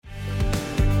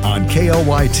On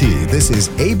KLYT, this is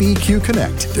ABQ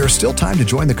Connect. There's still time to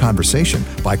join the conversation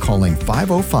by calling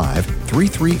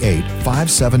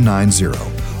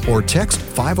 505-338-5790 or text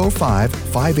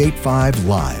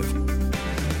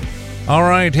 505-585-LIVE. All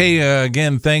right. Hey,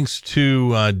 again, thanks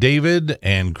to David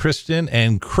and Kristen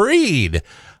and Creed.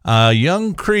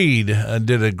 Young Creed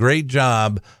did a great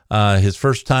job. His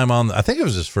first time on, I think it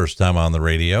was his first time on the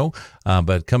radio,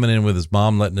 but coming in with his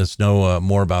mom, letting us know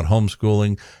more about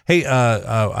homeschooling. Hey,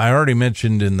 I already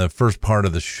mentioned in the first part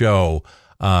of the show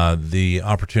the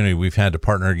opportunity we've had to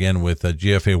partner again with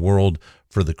GFA World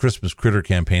for the Christmas Critter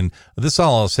campaign. This is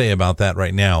all I'll say about that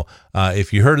right now.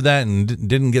 If you heard that and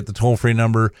didn't get the toll-free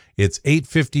number, it's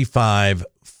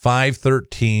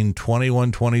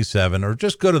 855-513-2127, or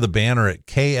just go to the banner at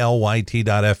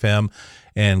klyt.fm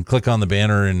and click on the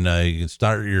banner, and you can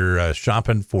start your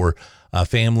shopping for a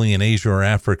family in Asia or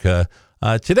Africa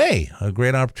today. A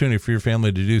great opportunity for your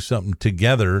family to do something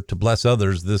together to bless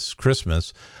others this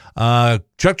Christmas.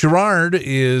 Chuck Girard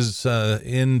is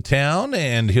in town,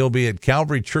 and he'll be at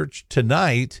Calvary Church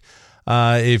tonight.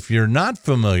 If you're not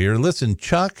familiar, listen,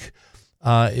 Chuck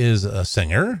is a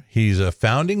singer. He's a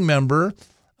founding member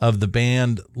of the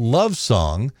band Love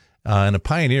Song and a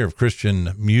pioneer of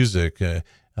Christian music.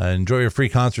 Enjoy a free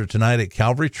concert tonight at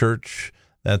Calvary Church.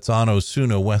 That's on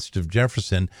Osuna, west of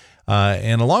Jefferson.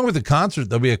 And along with the concert,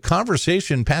 there'll be a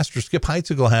conversation Pastor Skip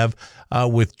Heitzig will have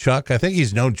with Chuck. I think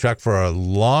he's known Chuck for a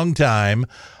long time,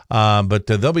 but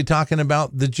they'll be talking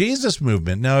about the Jesus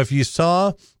movement. Now, if you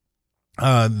saw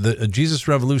the Jesus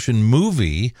Revolution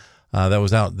movie that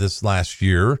was out this last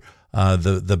year,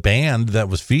 the band that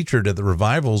was featured at the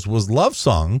revivals was Love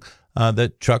Song,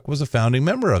 that Chuck was a founding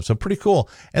member of. So pretty cool.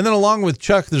 And then along with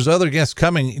Chuck, there's other guests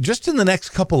coming just in the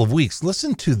next couple of weeks.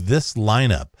 Listen to this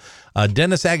lineup.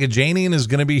 Dennis Agajanian is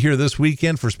going to be here this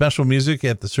weekend for special music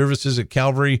at the services at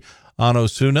Calvary on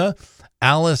Osuna.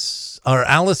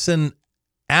 Allison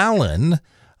Allen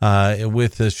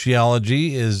with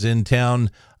Sheology is in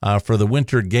town for the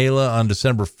Winter Gala on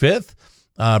December 5th.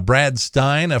 Brad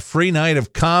Stein, a free night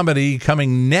of comedy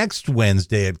coming next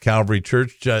Wednesday at Calvary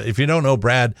Church. If you don't know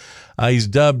Brad, he's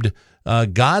dubbed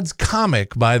God's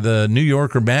Comic by the New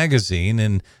Yorker magazine,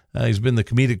 and he's been the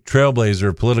comedic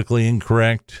trailblazer, politically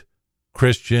incorrect,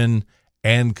 Christian,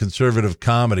 and conservative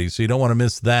comedy. So you don't want to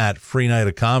miss that free night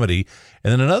of comedy.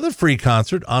 And then another free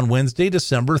concert on Wednesday,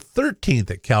 December 13th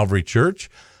at Calvary Church.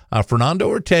 Fernando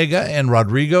Ortega and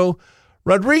Rodrigo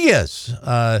Rodriguez.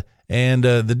 And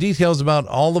the details about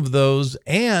all of those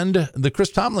and the Chris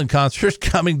Tomlin concert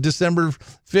coming December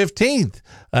 15th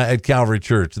at Calvary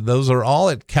Church. Those are all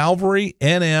at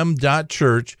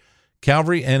calvarynm.church,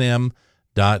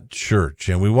 calvarynm.church.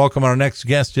 And we welcome our next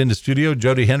guest into studio.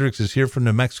 Jodi Hendricks is here from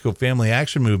New Mexico Family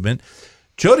Action Movement.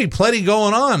 Jodi, plenty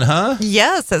going on, huh?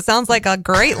 Yes, it sounds like a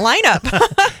great lineup.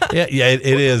 Yeah, it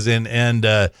is.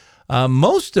 And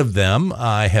most of them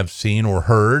I have seen or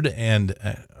heard, and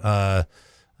I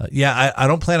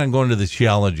don't plan on going to the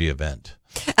Sheology event.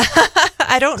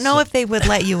 I don't know if they would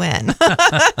let you in.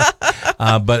 But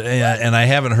I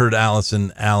haven't heard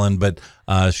Allison Allen, but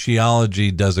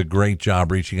Sheology does a great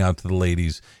job reaching out to the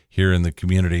ladies here in the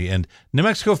community. And New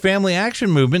Mexico Family Action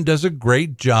Movement does a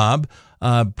great job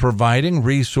providing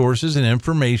resources and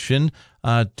information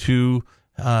to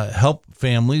help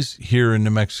families here in New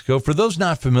Mexico. For those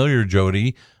not familiar,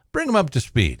 Jodi, bring them up to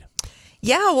speed.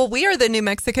 Yeah, well, we are the New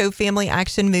Mexico Family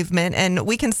Action Movement, and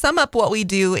we can sum up what we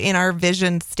do in our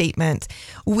vision statement.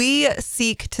 We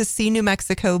seek to see New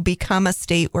Mexico become a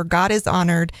state where God is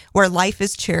honored, where life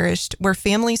is cherished, where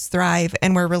families thrive,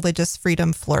 and where religious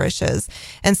freedom flourishes.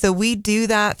 And so we do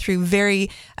that through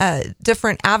very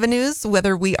different avenues,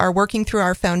 whether we are working through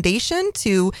our foundation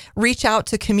to reach out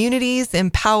to communities,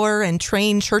 empower and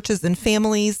train churches and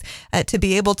families to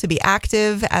be able to be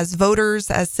active as voters,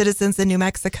 as citizens in New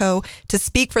Mexico, to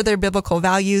speak for their biblical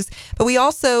values. But we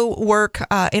also work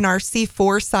in our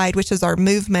C4 side, which is our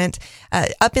movement,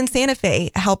 up in Santa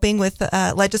Fe, helping with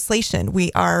legislation.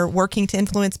 We are working to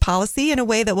influence policy in a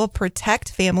way that will protect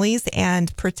families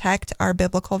and protect our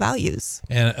biblical values.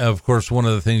 And of course, one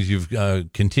of the things you've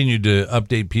continued to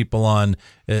update people on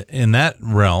in that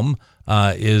realm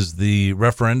is the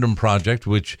referendum project,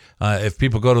 which if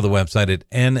people go to the website at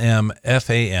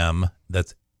NMFAM,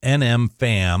 that's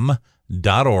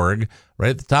NMFAM.org. Right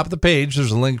at the top of the page,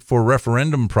 there's a link for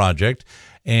referendum project.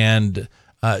 And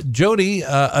Jodi,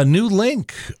 a new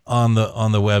link on the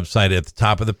website at the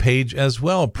top of the page as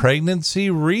well.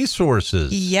 Pregnancy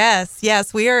resources.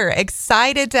 Yes, we are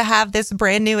excited to have this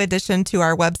brand new addition to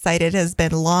our website. It has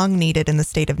been long needed in the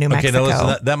state of New Mexico. Okay, now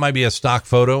listen, that might be a stock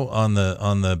photo on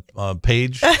the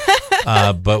page,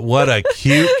 but what a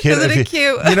cute kid! Isn't it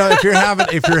cute? You know, if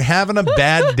you're having a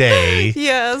bad day,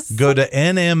 yes, go to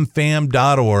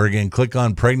nmfam.org and click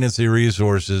on pregnancy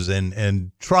resources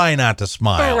and try not to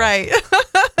smile. Right.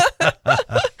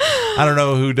 I don't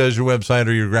know who does your website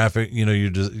or your graphic,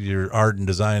 your art and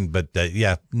design, but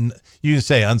you can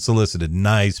say unsolicited.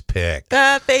 Nice pick.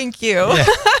 Thank you. Yeah.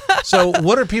 So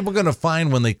what are people going to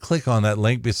find when they click on that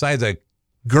link besides a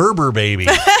Gerber baby?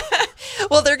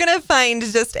 Well, they're going to find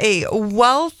just a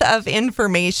wealth of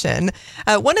information.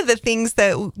 One of the things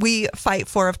that we fight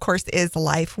for, of course, is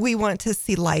life. We want to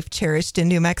see life cherished in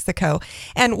New Mexico.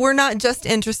 And we're not just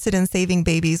interested in saving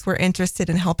babies. We're interested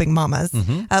in helping mamas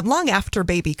long after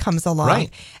baby comes along.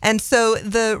 Right. And so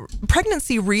the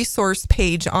pregnancy resource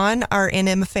page on our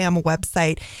NMFAM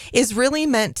website is really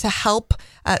meant to help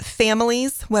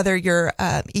families, whether you're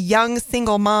a young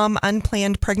single mom,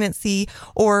 unplanned pregnancy,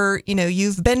 or,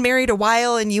 you've been married a while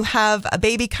and you have a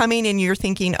baby coming and you're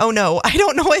thinking, oh no, I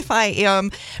don't know if I am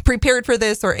prepared for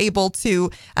this or able to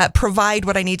provide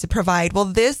what I need to provide. Well,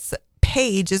 this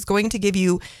page is going to give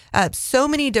you so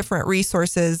many different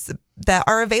resources that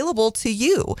are available to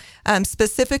you,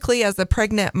 specifically as a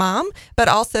pregnant mom, but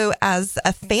also as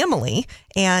a family.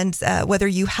 And whether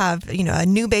you have, a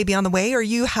new baby on the way or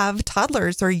you have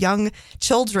toddlers or young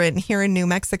children here in New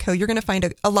Mexico, you're going to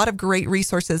find a lot of great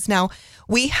resources. Now,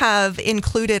 we have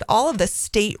included all of the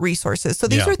state resources. So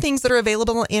these are things that are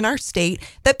available in our state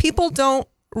that people don't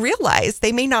realize,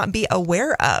 they may not be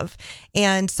aware of.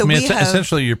 And so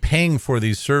essentially you're paying for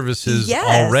these services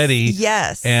already.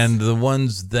 Yes. And the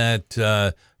ones that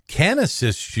can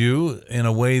assist you in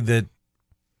a way that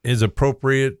is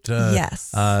appropriate. I'm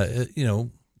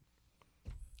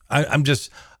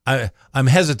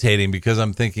hesitating because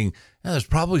I'm thinking, there's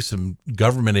probably some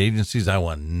government agencies I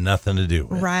want nothing to do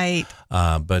with. Right.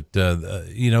 But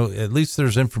at least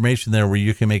there's information there where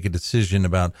you can make a decision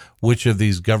about which of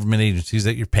these government agencies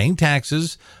that you're paying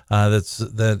taxes,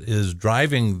 that is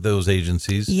driving those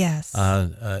agencies. Yes.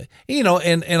 And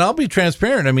I'll be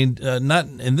transparent. I mean, not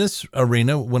in this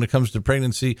arena when it comes to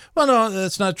pregnancy. Well, no,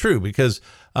 that's not true because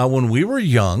when we were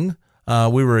young,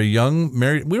 we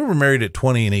were married at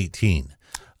 20 and 18.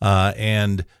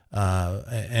 And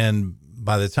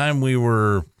by the time we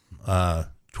were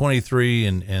 23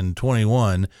 and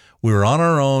 21, we were on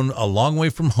our own, a long way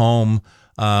from home,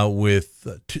 with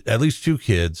at least two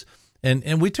kids,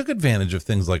 and we took advantage of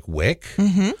things like WIC,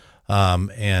 and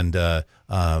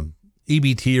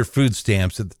EBT or food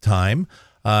stamps at the time,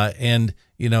 and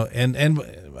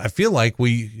I feel like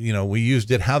we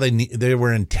used it how they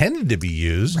were intended to be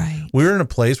used. Right. We were in a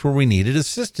place where we needed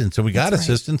assistance, and we got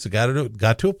assistance.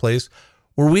 Got to a place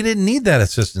where we didn't need that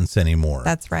assistance anymore.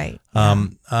 That's right.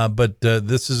 But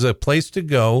this is a place to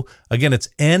go. Again, it's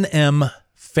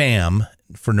NMFAM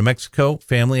for New Mexico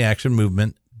Family Action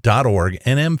Movement.org,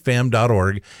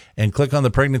 nmfam.org, and click on the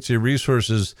Pregnancy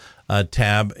Resources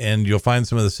tab, and you'll find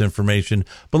some of this information.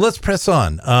 But let's press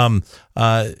on.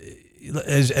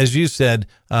 As you said,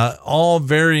 all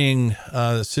varying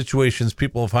situations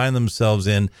people find themselves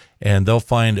in, and they'll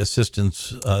find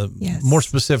assistance. More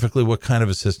specifically, what kind of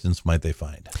assistance might they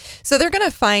find? So they're going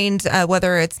to find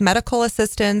whether it's medical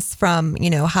assistance from,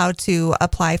 how to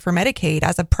apply for Medicaid.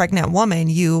 As a pregnant woman,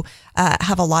 you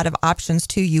have a lot of options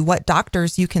to you, what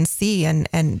doctors you can see and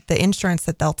the insurance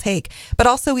that they'll take. But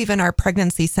also even our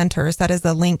pregnancy centers. That is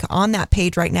a link on that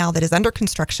page right now that is under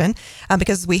construction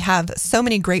because we have so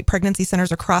many great pregnancy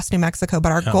centers across New Mexico.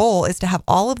 But our goal is to have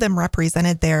all of them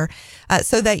represented there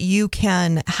so that you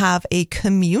can have a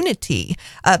community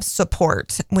of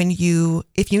support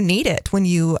if you need it, when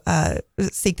you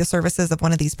seek the services of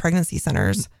one of these pregnancy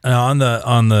centers. On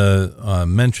the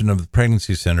mention of the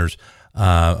pregnancy centers,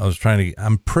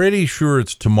 I'm pretty sure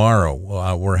it's tomorrow.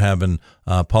 We're having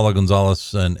Paula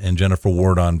Gonzalez and Jennifer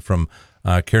Ward on from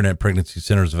CareNet Pregnancy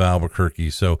Centers of Albuquerque.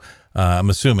 So I'm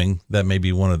assuming that may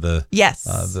be one of the yes,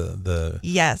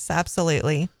 yes,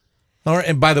 absolutely. All right,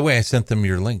 and by the way, I sent them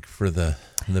your link for the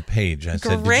page. I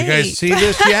said, "Did you guys see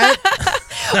this yet?"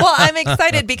 Well, I'm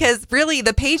excited because really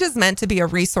the page is meant to be a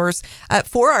resource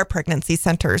for our pregnancy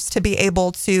centers to be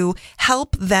able to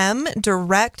help them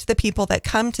direct the people that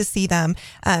come to see them,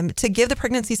 to give the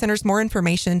pregnancy centers more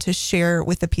information to share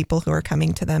with the people who are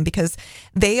coming to them, because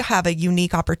they have a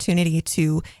unique opportunity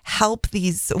to help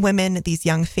these women, these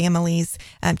young families,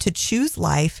 to choose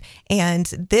life. And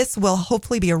this will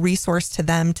hopefully be a resource to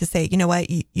them to say, you know what,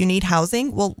 you need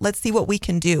housing? Well, let's see what we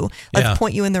can do. Let's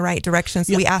point you in the right direction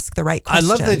so we ask the right questions.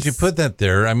 I love that you put that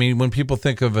there. I mean, when people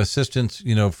think of assistance,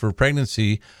 for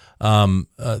pregnancy,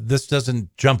 this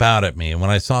doesn't jump out at me. And when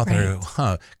I saw it there,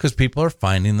 because people are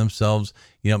finding themselves,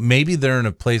 maybe they're in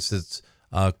a place that's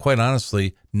quite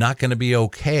honestly not going to be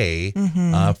okay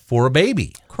for a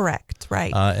baby. Correct.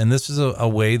 Right. And this is a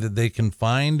way that they can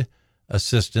find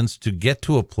assistance to get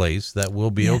to a place that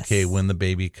will be okay when the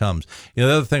baby comes. The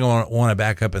other thing I want to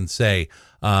back up and say,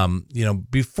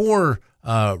 before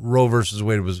Roe versus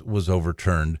Wade was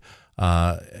overturned,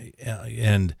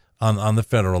 and on the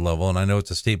federal level, and I know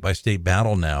it's a state by state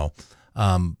battle now,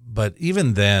 but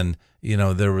even then,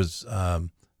 there was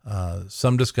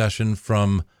some discussion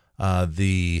from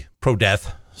the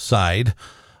pro-death side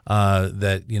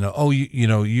that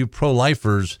you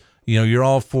pro-lifers, you're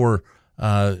all for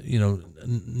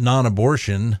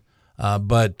non-abortion,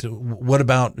 but what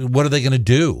are they going to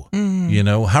do?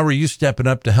 How are you stepping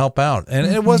up to help out? And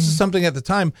it was something at the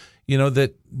time,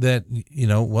 that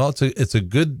well, it's a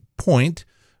good point.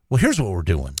 Well, here's what we're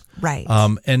doing. Right.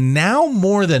 And now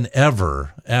more than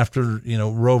ever, after,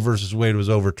 Roe versus Wade was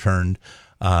overturned,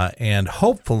 and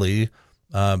hopefully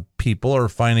people are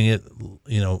finding it,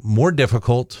 more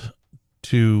difficult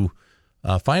to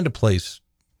find a place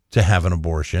to have an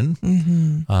abortion.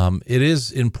 It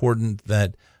is important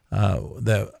that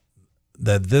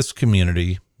this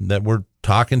community that we're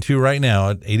talking to right now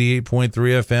at 88.3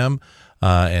 FM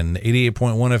and 88.1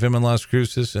 FM in Las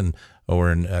Cruces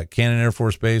or in Cannon Air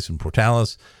Force Base and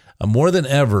Portales, more than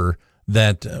ever,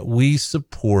 that we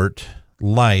support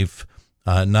life,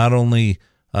 not only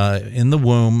in the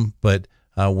womb, but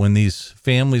when these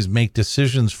families make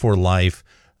decisions for life,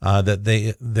 that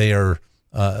they are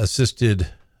assisted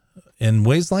in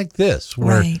ways like this,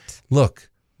 where, look,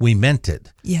 we meant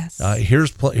it. Yes.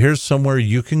 Here's somewhere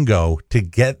you can go to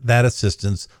get that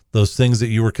assistance, those things that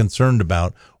you were concerned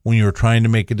about when you were trying to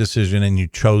make a decision and you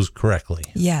chose correctly.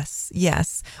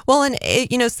 Yes. Well, and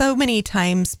so many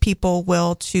times people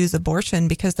will choose abortion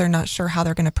because they're not sure how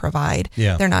they're going to provide.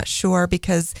 Yeah. They're not sure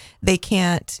because they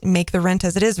can't make the rent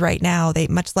as it is right now. They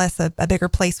much less a bigger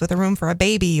place with a room for a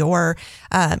baby, or,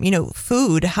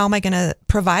 food. How am I going to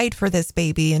provide for this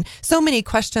baby? And so many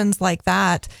questions like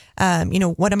that.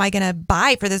 What am I going to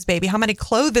buy for this baby? How am I going to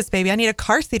clothe this baby? I need a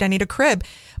car seat. I need a crib.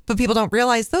 But people don't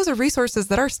realize those are resources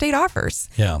that our state offers.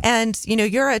 Yeah. And,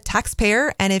 you're a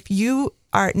taxpayer. And if you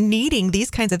are needing these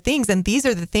kinds of things, and these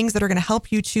are the things that are going to help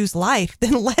you choose life,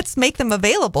 then let's make them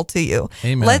available to you.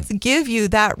 Amen. Let's give you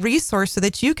that resource so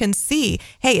that you can see,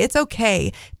 hey, it's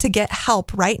okay to get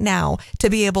help right now to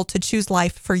be able to choose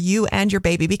life for you and your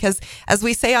baby. Because as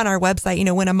we say on our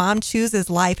website, when a mom chooses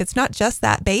life, it's not just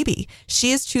that baby.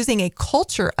 She is choosing a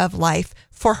culture of life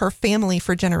for her family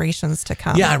for generations to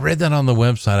come. Yeah, I read that on the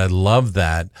website. I love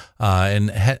that. And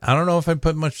I don't know if I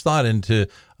put much thought into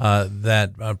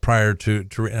that prior to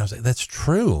and I was like, that's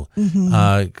true.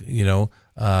 It's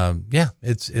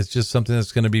just something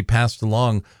that's going to be passed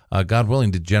along, God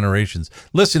willing, to generations.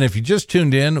 Listen, if you just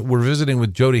tuned in, we're visiting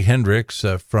with Jodi Hendricks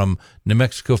from New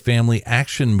Mexico Family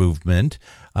Action Movement,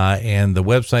 and the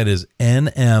website is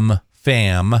nmfam.org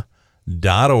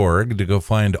to go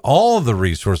find all of the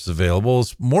resources available.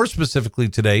 More specifically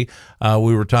today,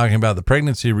 we were talking about the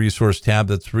pregnancy resource tab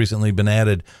that's recently been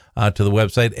added to the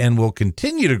website and will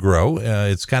continue to grow.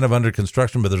 It's kind of under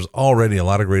construction, but there's already a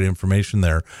lot of great information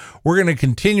there. We're going to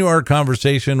continue our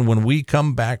conversation when we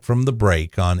come back from the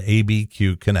break on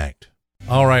ABQ Connect.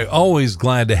 All right. Always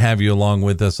glad to have you along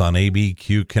with us on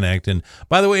ABQ Connect. And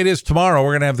by the way, it is tomorrow.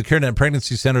 We're going to have the CareNet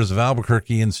Pregnancy Centers of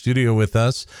Albuquerque in studio with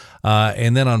us.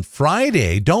 And then on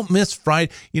Friday, don't miss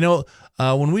Friday.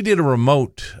 When we did a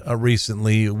remote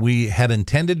recently, we had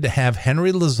intended to have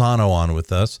Henry Lozano on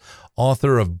with us,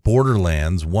 author of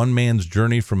Borderlands, One Man's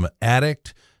Journey from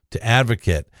Addict to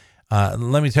Advocate.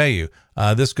 Let me tell you,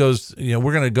 this goes,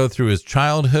 we're going to go through his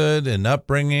childhood and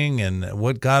upbringing and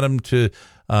what got him to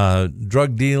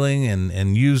drug dealing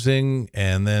and using,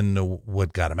 and then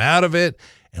what got him out of it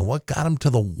and what got him to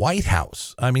the White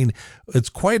House. I mean, it's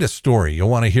quite a story. You'll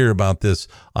want to hear about this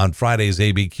on Friday's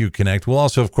ABQ Connect. We'll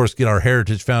also, of course, get our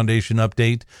Heritage Foundation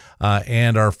update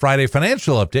and our Friday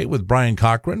financial update with Brian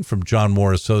Cochran from John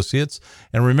Moore Associates.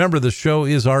 And remember, the show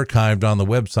is archived on the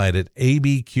website at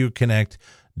abqconnect.com.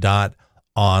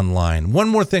 Online. One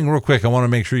more thing real quick I want to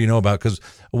make sure you know about, because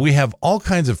we have all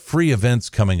kinds of free events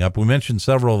coming up. We mentioned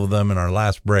several of them in our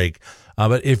last break.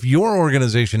 But if your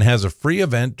organization has a free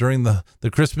event during the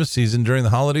Christmas season, during the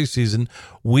holiday season,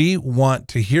 we want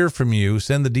to hear from you.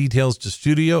 Send the details to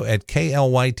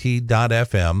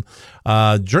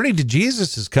studio@klyt.fm. Journey to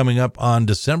Jesus is coming up on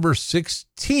December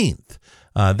 16th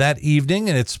that evening,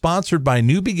 and it's sponsored by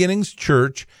New Beginnings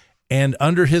Church and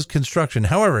Under His Construction.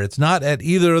 However, it's not at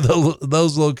either of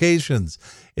those locations.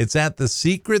 It's at the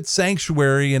Secret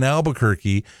Sanctuary in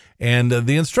Albuquerque, and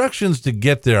the instructions to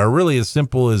get there are really as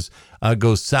simple as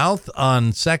go south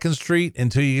on 2nd Street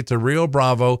until you get to Rio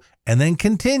Bravo, and then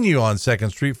continue on 2nd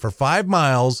Street for 5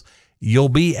 miles. You'll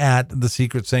be at the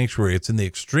Secret Sanctuary. It's in the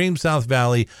extreme South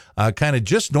Valley, kind of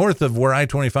just north of where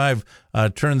I-25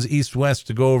 turns east-west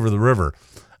to go over the river.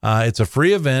 It's a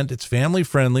free event. It's family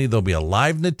friendly. There'll be a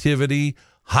live nativity,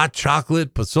 hot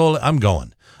chocolate, pozole. I'm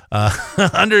going.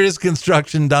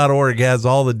 Underhisconstruction.org has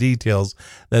all the details.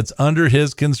 That's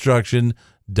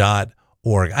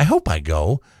underhisconstruction.org. I hope I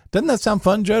go. Doesn't that sound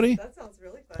fun, Jody? That sounds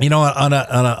really fun. You know,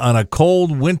 on a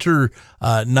cold winter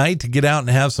night to get out and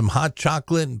have some hot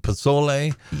chocolate and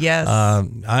pozole. Yes.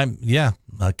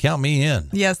 Count me in.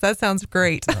 Yes, that sounds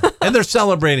great. And they're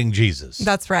celebrating Jesus.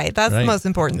 That's right. That's the most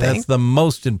important thing. That's the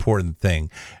most important thing.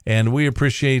 And we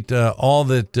appreciate all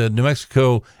that New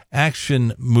Mexico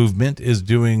Action Movement is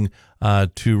doing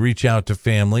to reach out to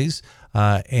families.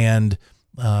 One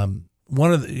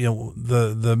of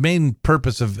the main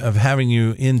purpose of having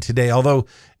you in today, although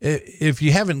if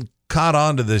you haven't caught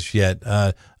on to this yet,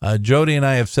 Jodi and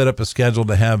I have set up a schedule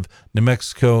to have New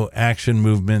Mexico Action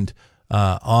Movement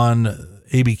on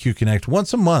ABQ Connect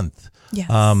once a month. Yes.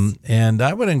 And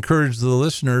I would encourage the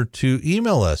listener to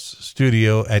email us,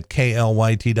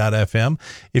 studio@klyt.fm.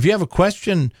 If you have a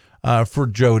question for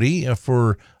Jodi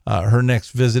for her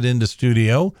next visit into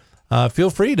studio, feel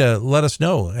free to let us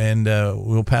know, and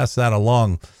we'll pass that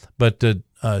along. But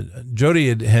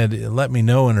Jodi had let me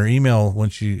know in her email when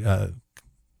she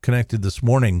connected this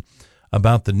morning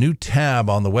about the new tab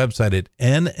on the website at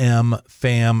nmfam.org,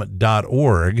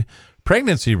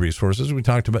 pregnancy resources. We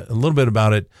talked about a little bit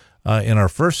about it in our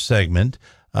first segment.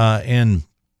 And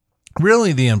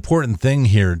really the important thing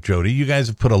here, Jodi, you guys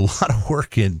have put a lot of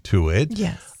work into it.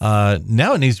 Yes.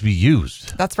 Now it needs to be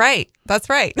used. That's right. That's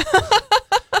right.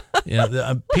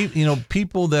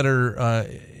 People that are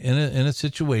in a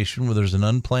situation where there's an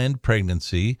unplanned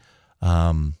pregnancy,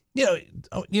 sometimes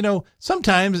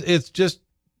it's just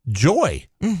joy.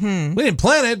 Mm-hmm. We didn't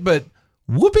plan it, but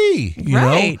whoopee, you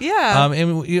know? Yeah. I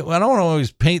don't want to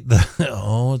always paint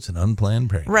it's an unplanned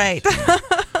pregnancy. Right.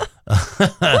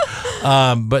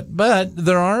 But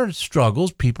there are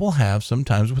struggles people have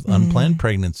sometimes with unplanned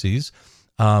pregnancies.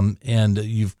 And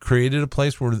you've created a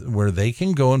place where they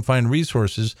can go and find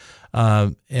resources.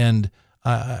 And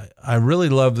I really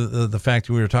love the fact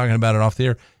that we were talking about it off the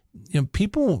air. You know,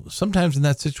 people sometimes in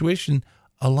that situation,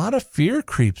 a lot of fear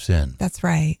creeps in. That's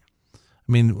right.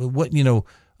 I mean, what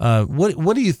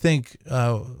do you think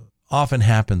often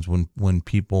happens when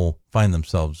people find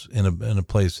themselves in a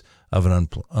place of an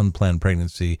unplanned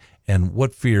pregnancy, and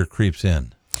what fear creeps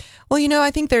in? Well,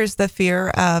 I think there's the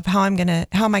fear of how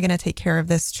am I gonna take care of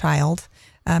this child?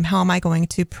 How am I going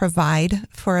to provide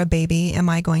for a baby? Am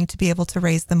I going to be able to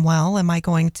raise them well? Am I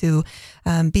going to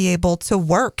be able to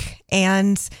work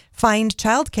and find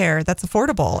childcare that's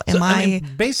affordable?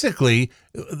 Basically,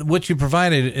 what you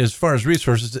provided as far as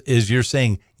resources is you're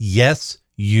saying, yes,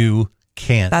 you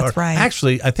can. That's right.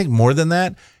 Actually, I think more than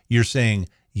that, you're saying,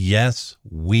 yes,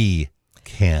 we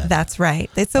can. That's right.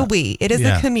 It's a we. It is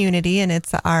a community, and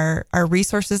it's our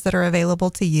resources that are available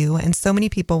to you, and so many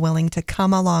people willing to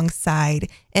come alongside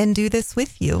and do this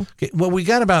with you. Okay, well, we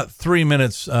got about 3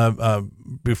 minutes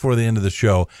before the end of the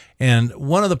show, and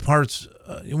one of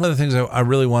the things I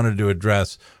really wanted to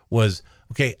address was,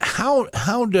 okay,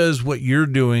 how does what you're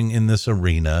doing in this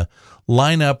arena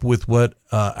line up with what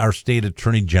our state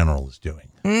attorney general is doing?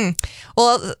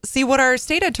 Well, see, what our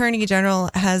state attorney general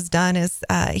has done is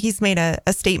he's made a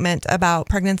statement about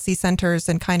pregnancy centers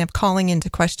and kind of calling into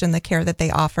question the care that they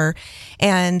offer.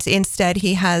 And instead,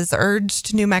 he has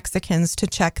urged New Mexicans to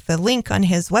check the link on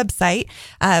his website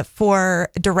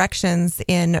for directions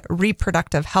in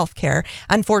reproductive health care.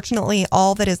 Unfortunately,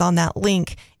 all that is on that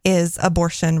link is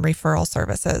abortion referral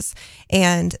services.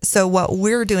 And so what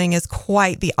we're doing is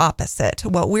quite the opposite.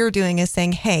 What we're doing is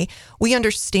saying, hey, we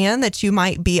understand that you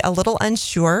might be a little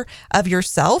unsure of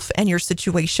yourself and your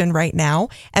situation right now,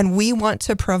 and we want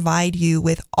to provide you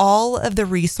with all of the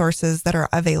resources that are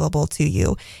available to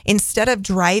you. Instead of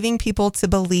driving people to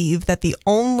believe that the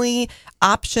only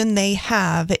option they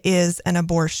have is an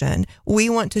abortion. We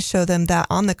want to show them that,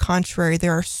 on the contrary,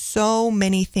 there are so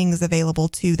many things available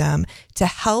to them to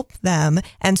help them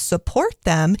and support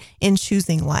them in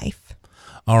choosing life.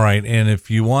 All right. And if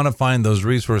you want to find those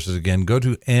resources again, go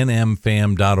to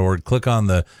nmfam.org, click on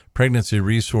the Pregnancy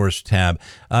Resource tab.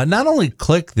 Not only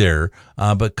click there,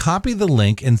 but copy the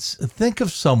link and think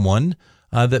of someone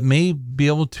that may be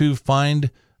able to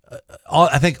find.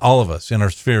 I think all of us in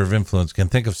our sphere of influence can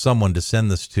think of someone to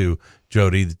send this to,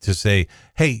 Jodi, to say,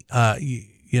 hey,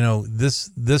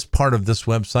 this part of this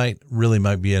website really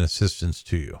might be an assistance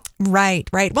to you. Right.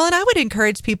 Well, and I would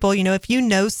encourage people, if you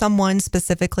know someone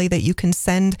specifically that you can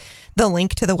send the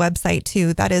link to the website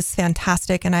to, that is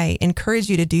fantastic. And I encourage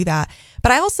you to do that.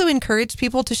 But I also encourage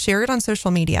people to share it on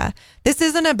social media. This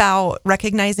isn't about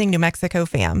recognizing New Mexico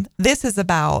Fam. This is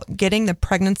about getting the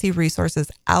pregnancy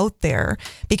resources out there,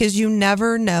 because you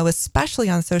never know, especially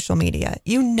on social media,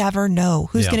 you never know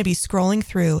who's going to be scrolling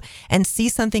through and see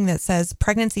something that says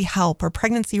pregnancy help or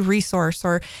pregnancy resource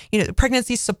or,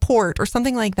 pregnancy support or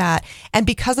something like that. And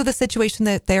because of the situation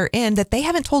that they're in, that they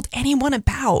haven't told anyone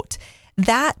about,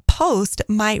 that post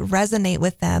might resonate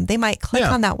with them. They might click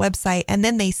on that website, and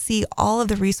then they see all of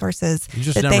the resources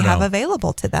that they have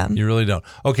available to them. You really don't.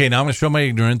 Okay, now I'm going to show my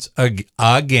ignorance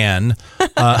again.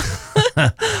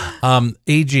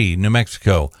 AG, New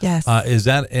Mexico. Yes. Is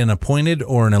that an appointed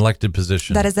or an elected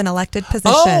position? That is an elected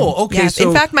position. Oh, okay. Yes.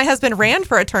 In fact, my husband ran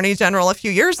for attorney general a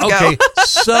few years ago. Okay,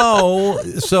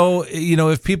 so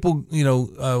if people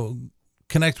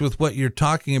connect with what you're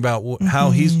talking about,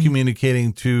 how he's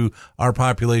communicating to our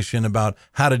population about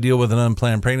how to deal with an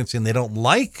unplanned pregnancy, and they don't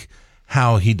like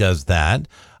how he does that,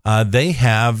 they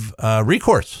have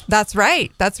recourse. That's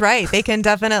right. They can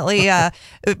definitely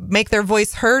make their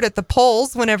voice heard at the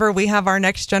polls whenever we have our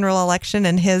next general election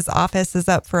and his office is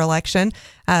up for election.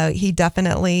 He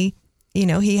definitely,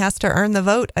 he has to earn the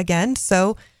vote again.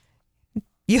 So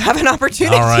you have an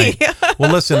opportunity. All right. Well,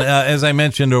 listen, as I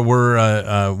mentioned,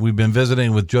 we've been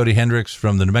visiting with Jodi Hendricks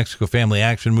from the New Mexico Family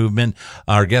Action Movement,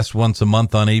 our guest once a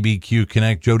month on ABQ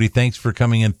Connect. Jodi, thanks for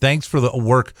coming in. Thanks for the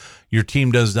work your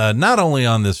team does, not only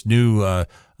on this new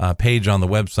page on the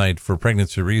website for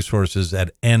pregnancy resources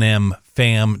at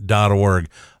nmfam.org,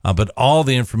 but all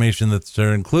the information that's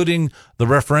there, including the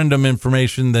referendum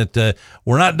information that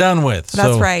we're not done with.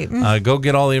 That's right. Go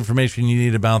get all the information you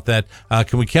need about that.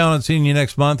 Can we count on seeing you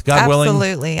next month, God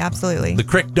willing? Absolutely. The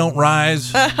creek don't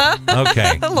rise?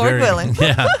 Okay. Lord willing.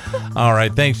 Yeah. All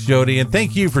right. Thanks, Jodi. And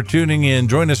thank you for tuning in.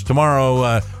 Join us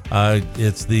tomorrow.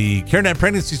 It's the CareNet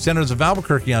Pregnancy Centers of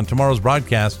Albuquerque on tomorrow's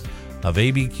broadcast of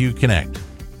ABQ Connect.